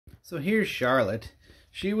So here's Charlotte.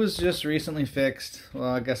 She was just recently fixed,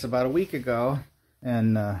 well, I guess about a week ago,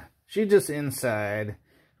 and she's just inside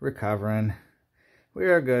recovering.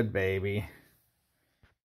 We're a good baby.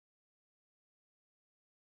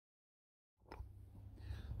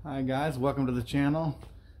 Hi guys, welcome to the channel.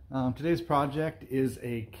 Today's project is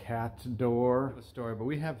a cat door story, but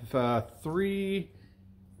we have 3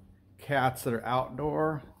 cats that are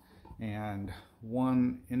outdoor and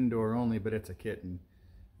 1 indoor only, but it's a kitten.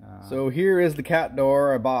 So here is the cat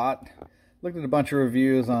door I bought. Looked at a bunch of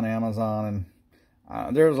reviews on Amazon,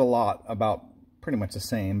 and there's a lot about pretty much the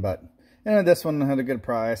same, but this one had a good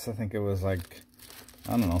price. I think it was like,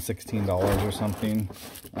 I don't know, $16 or something.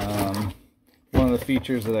 One of the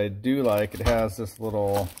features that I do like, it has this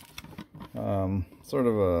little sort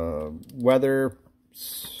of a weather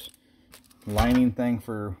lining thing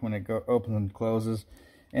for when it opens and closes,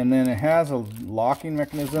 and then it has a locking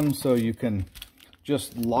mechanism, so you can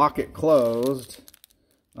just lock it closed.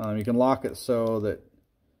 You can lock it so that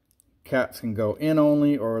cats can go in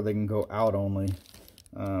only or they can go out only.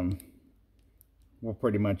 We'll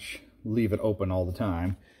pretty much leave it open all the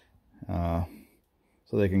time, so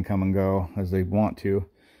they can come and go as they want to.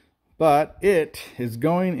 But it is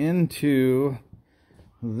going into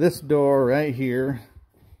this door right here.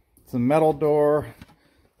 It's a metal door.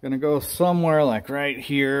 Gonna go somewhere like right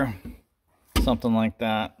here, something like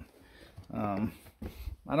that.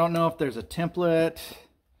 I don't know if there's a template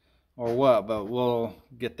or what, but we'll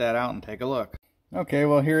get that out and take a look. Okay,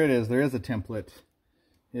 well here it is. There is a template.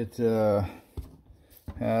 It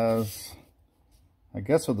has, I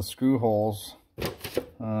guess, with the screw holes.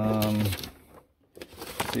 Let's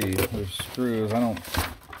see, there's screws. Those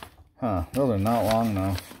are not long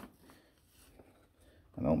enough.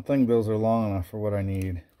 I don't think those are long enough for what I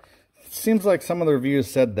need. It seems like some of the reviews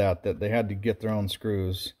said that they had to get their own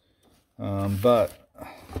screws. But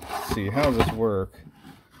let's see, how does this work?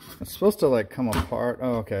 It's supposed to like come apart.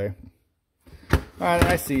 Oh, okay. All right,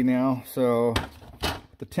 I see now. So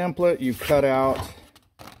the template, you cut out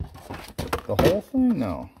the whole thing?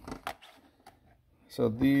 No. So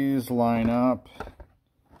these line up.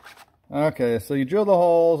 Okay, so you drill the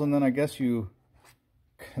holes, and then I guess you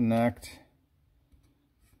connect.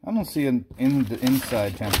 I don't see the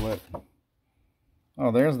inside template.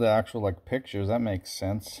 Oh, there's the actual like pictures. That makes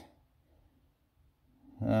sense.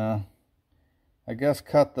 I guess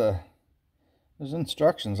there's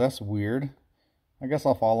instructions. That's weird. I guess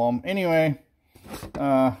I'll follow them. Anyway,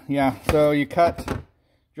 yeah, so you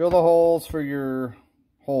drill the holes for your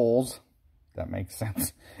holes. That makes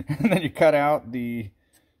sense. And then you cut out the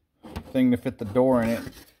thing to fit the door in it,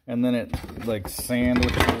 and then it like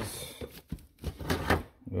sandwiches.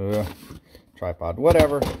 Tripod,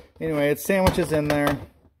 whatever. Anyway, it sandwiches in there,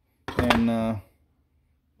 and I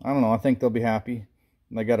don't know. I think they'll be happy.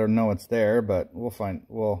 They gotta know it's there, but we'll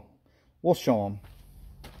show them.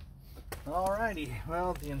 Alrighty.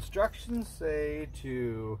 Well, the instructions say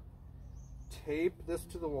to tape this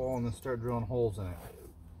to the wall and then start drilling holes in it.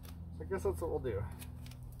 So I guess that's what we'll do.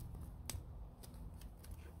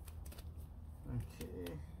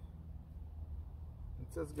 Okay.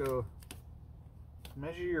 It says go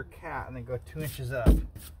measure your cat and then go 2 inches up.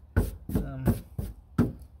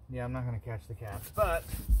 Yeah, I'm not going to catch the cats, but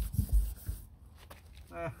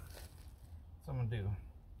what I'm going to do.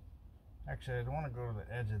 Actually, I don't want to go to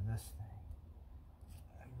the edge of this thing.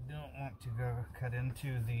 I don't want to go cut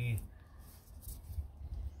into the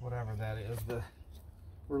whatever that is, the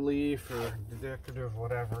relief or decorative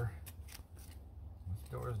whatever. This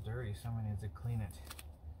door is dirty. Somebody needs to clean it.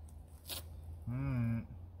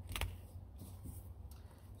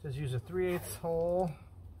 It says use a 3/8 hole,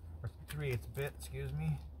 or 3/8 bit, excuse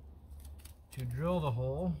me, to drill the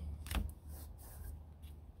hole.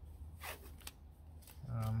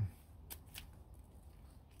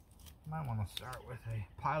 Might want to start with a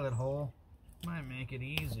pilot hole. Might make it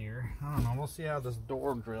easier. I don't know. We'll see how this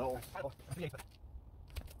door drills. That's all we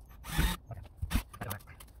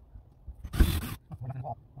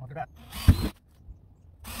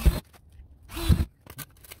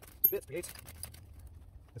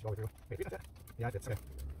do. Yeah, it's okay.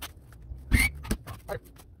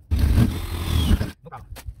 No problem.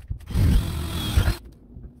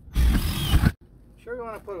 Sure you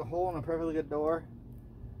want to put a hole in a perfectly good door?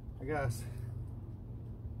 I guess.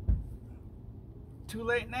 Too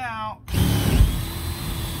late now.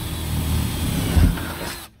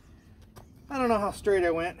 I don't know how straight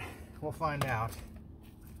I went. We'll find out.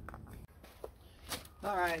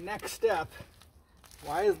 Alright, next step.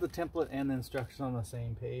 Why is the template and the instructions on the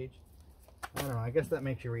same page? I don't know. I guess that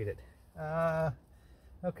makes you read it.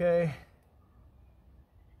 Okay.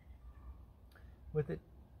 With it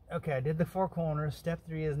Okay, I did the 4 corners. Step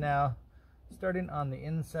 3 is now starting on the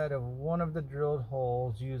inside of one of the drilled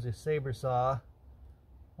holes. Use a saber saw.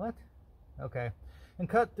 What? Okay. And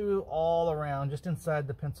cut through all around, just inside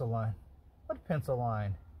the pencil line. What pencil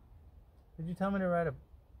line? Did you tell me to write a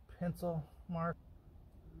pencil mark?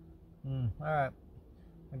 Alright.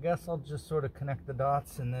 I guess I'll just sort of connect the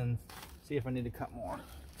dots and then see if I need to cut more.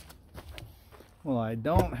 Well, I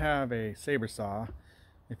don't have a saber saw.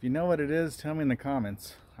 If you know what it is, tell me in the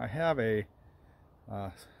comments. I have a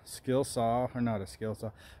skill saw, or not a skill saw.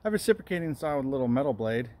 I have a reciprocating saw with a little metal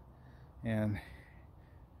blade and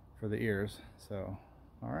for the ears. So,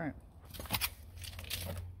 all right.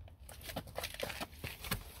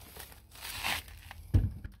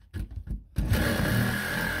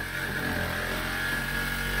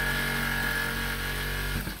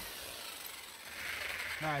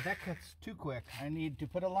 Alright, that cuts too quick. I need to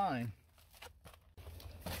put a line.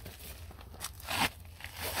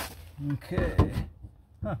 Okay.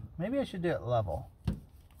 Huh, maybe I should do it level.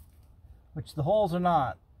 Which the holes are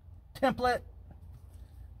not. Template!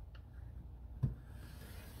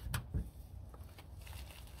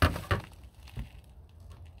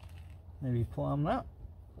 Maybe plumb up.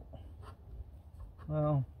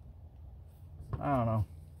 Well, I don't know.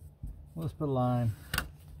 Let's put a line.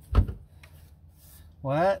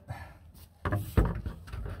 What?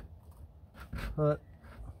 Put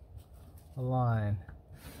a line.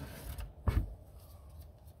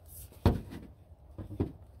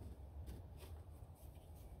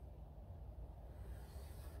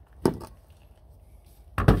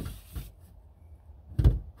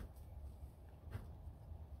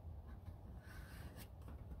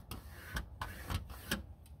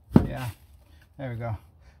 Yeah, there we go.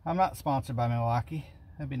 I'm not sponsored by Milwaukee.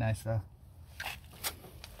 That'd be nice though.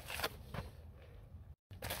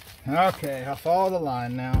 Okay, I'll follow the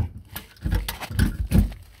line now.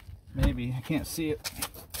 Maybe, I can't see it.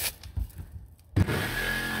 Okay,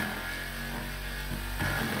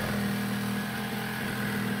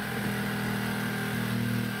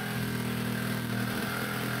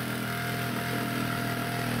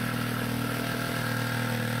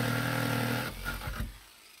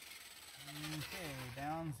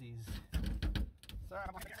 downsies. Sorry,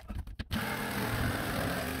 I'm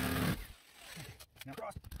now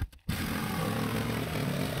cross.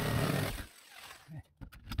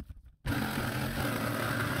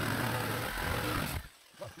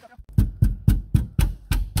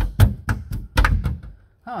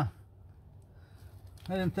 Huh.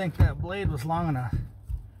 I didn't think that blade was long enough.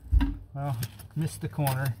 Well, missed the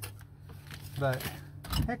corner. But,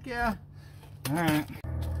 heck yeah. Alright.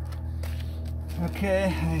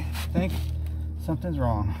 Okay, I think something's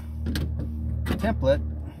wrong. Template.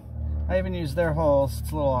 I even used their holes.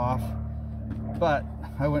 It's a little off. But,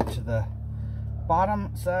 I went to the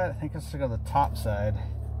bottom side. I think let's go to the top side.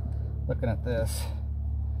 Looking at this.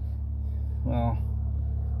 Well,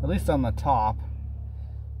 at least on the top.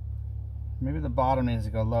 Maybe the bottom needs to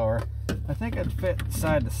go lower. I think it'd fit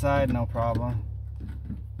side to side, no problem.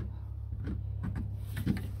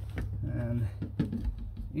 And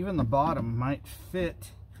even the bottom might fit.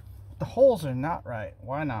 The holes are not right.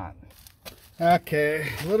 Why not? Okay,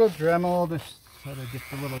 a little Dremel to sort of get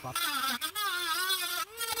the little...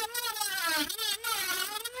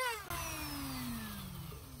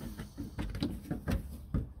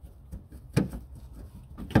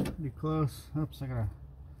 Pretty close. Oops, I got a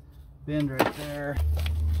bend right there.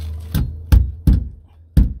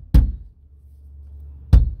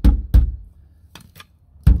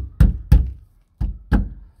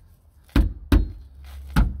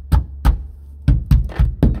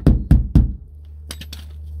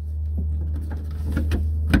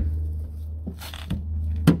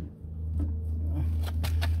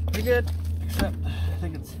 Pretty good, except I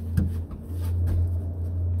think it's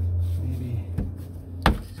maybe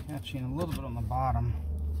catching a little bit on the bottom.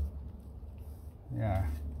 Yeah,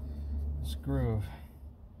 this groove.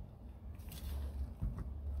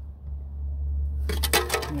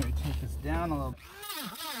 Maybe take this down a little.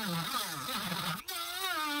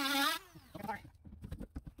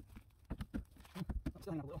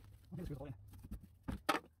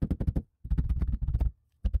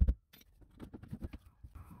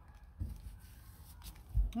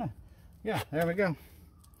 Yeah, there we go.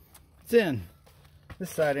 It's in.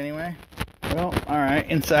 This side anyway. Well, alright,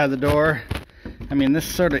 inside the door. I mean, this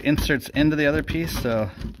sort of inserts into the other piece,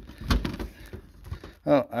 so...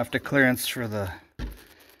 Oh, I have to clearance for the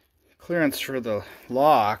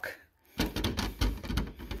lock.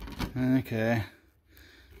 Okay.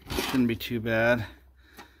 Shouldn't be too bad.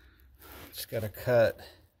 Just gotta cut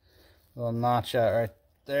a little notch out right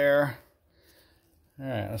there.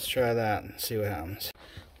 Alright, let's try that and see what happens.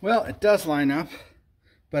 Well, it does line up,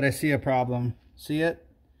 but I see a problem. See it?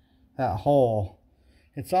 That hole.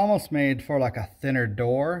 It's almost made for like a thinner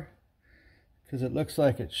door, because it looks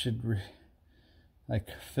like it should like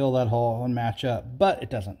fill that hole and match up, but it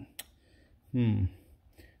doesn't.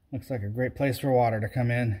 Looks like a great place for water to come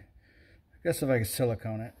in. I guess if I could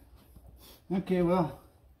silicone it. Okay, well,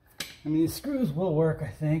 I mean, these screws will work, I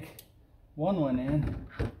think. One went in.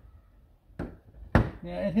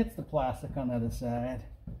 Yeah, it hits the plastic on the other side.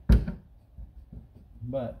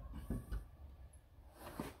 But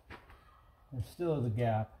there still is a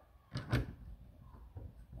gap.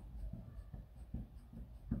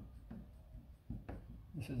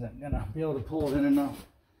 This isn't gonna be able to pull it in enough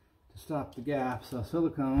to stop the gap, so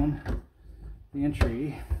silicone the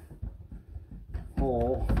entry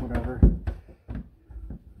hole, whatever.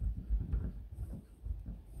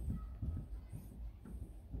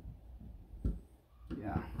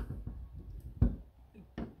 Yeah,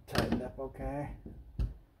 tightened up okay.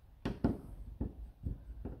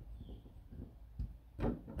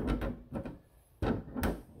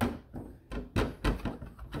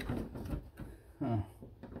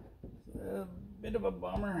 A bit of a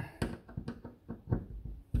bummer.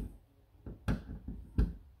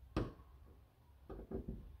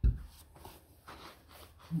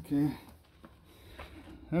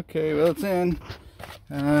 Okay, well, it's in.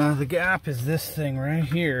 The gap is this thing right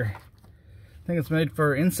here. I think it's made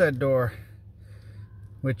for inside door,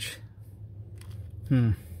 which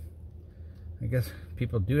I guess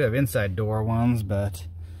people do have inside door ones, but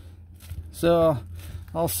so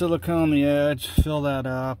I'll silicone the edge, fill that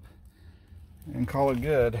up, and call it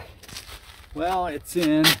good. Well, it's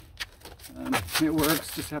in. It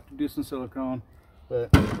works. Just have to do some silicone, but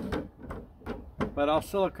I'll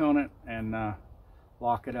silicone it and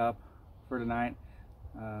lock it up for tonight.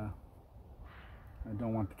 I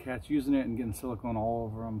don't want the cats using it and getting silicone all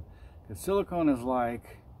over them, because silicone is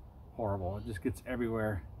like horrible. It just gets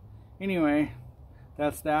everywhere. Anyway,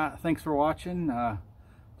 that's that. Thanks for watching.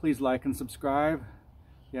 Please like and subscribe.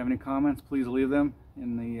 If you have any comments, please leave them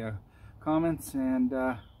in the comments, and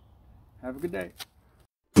have a good day.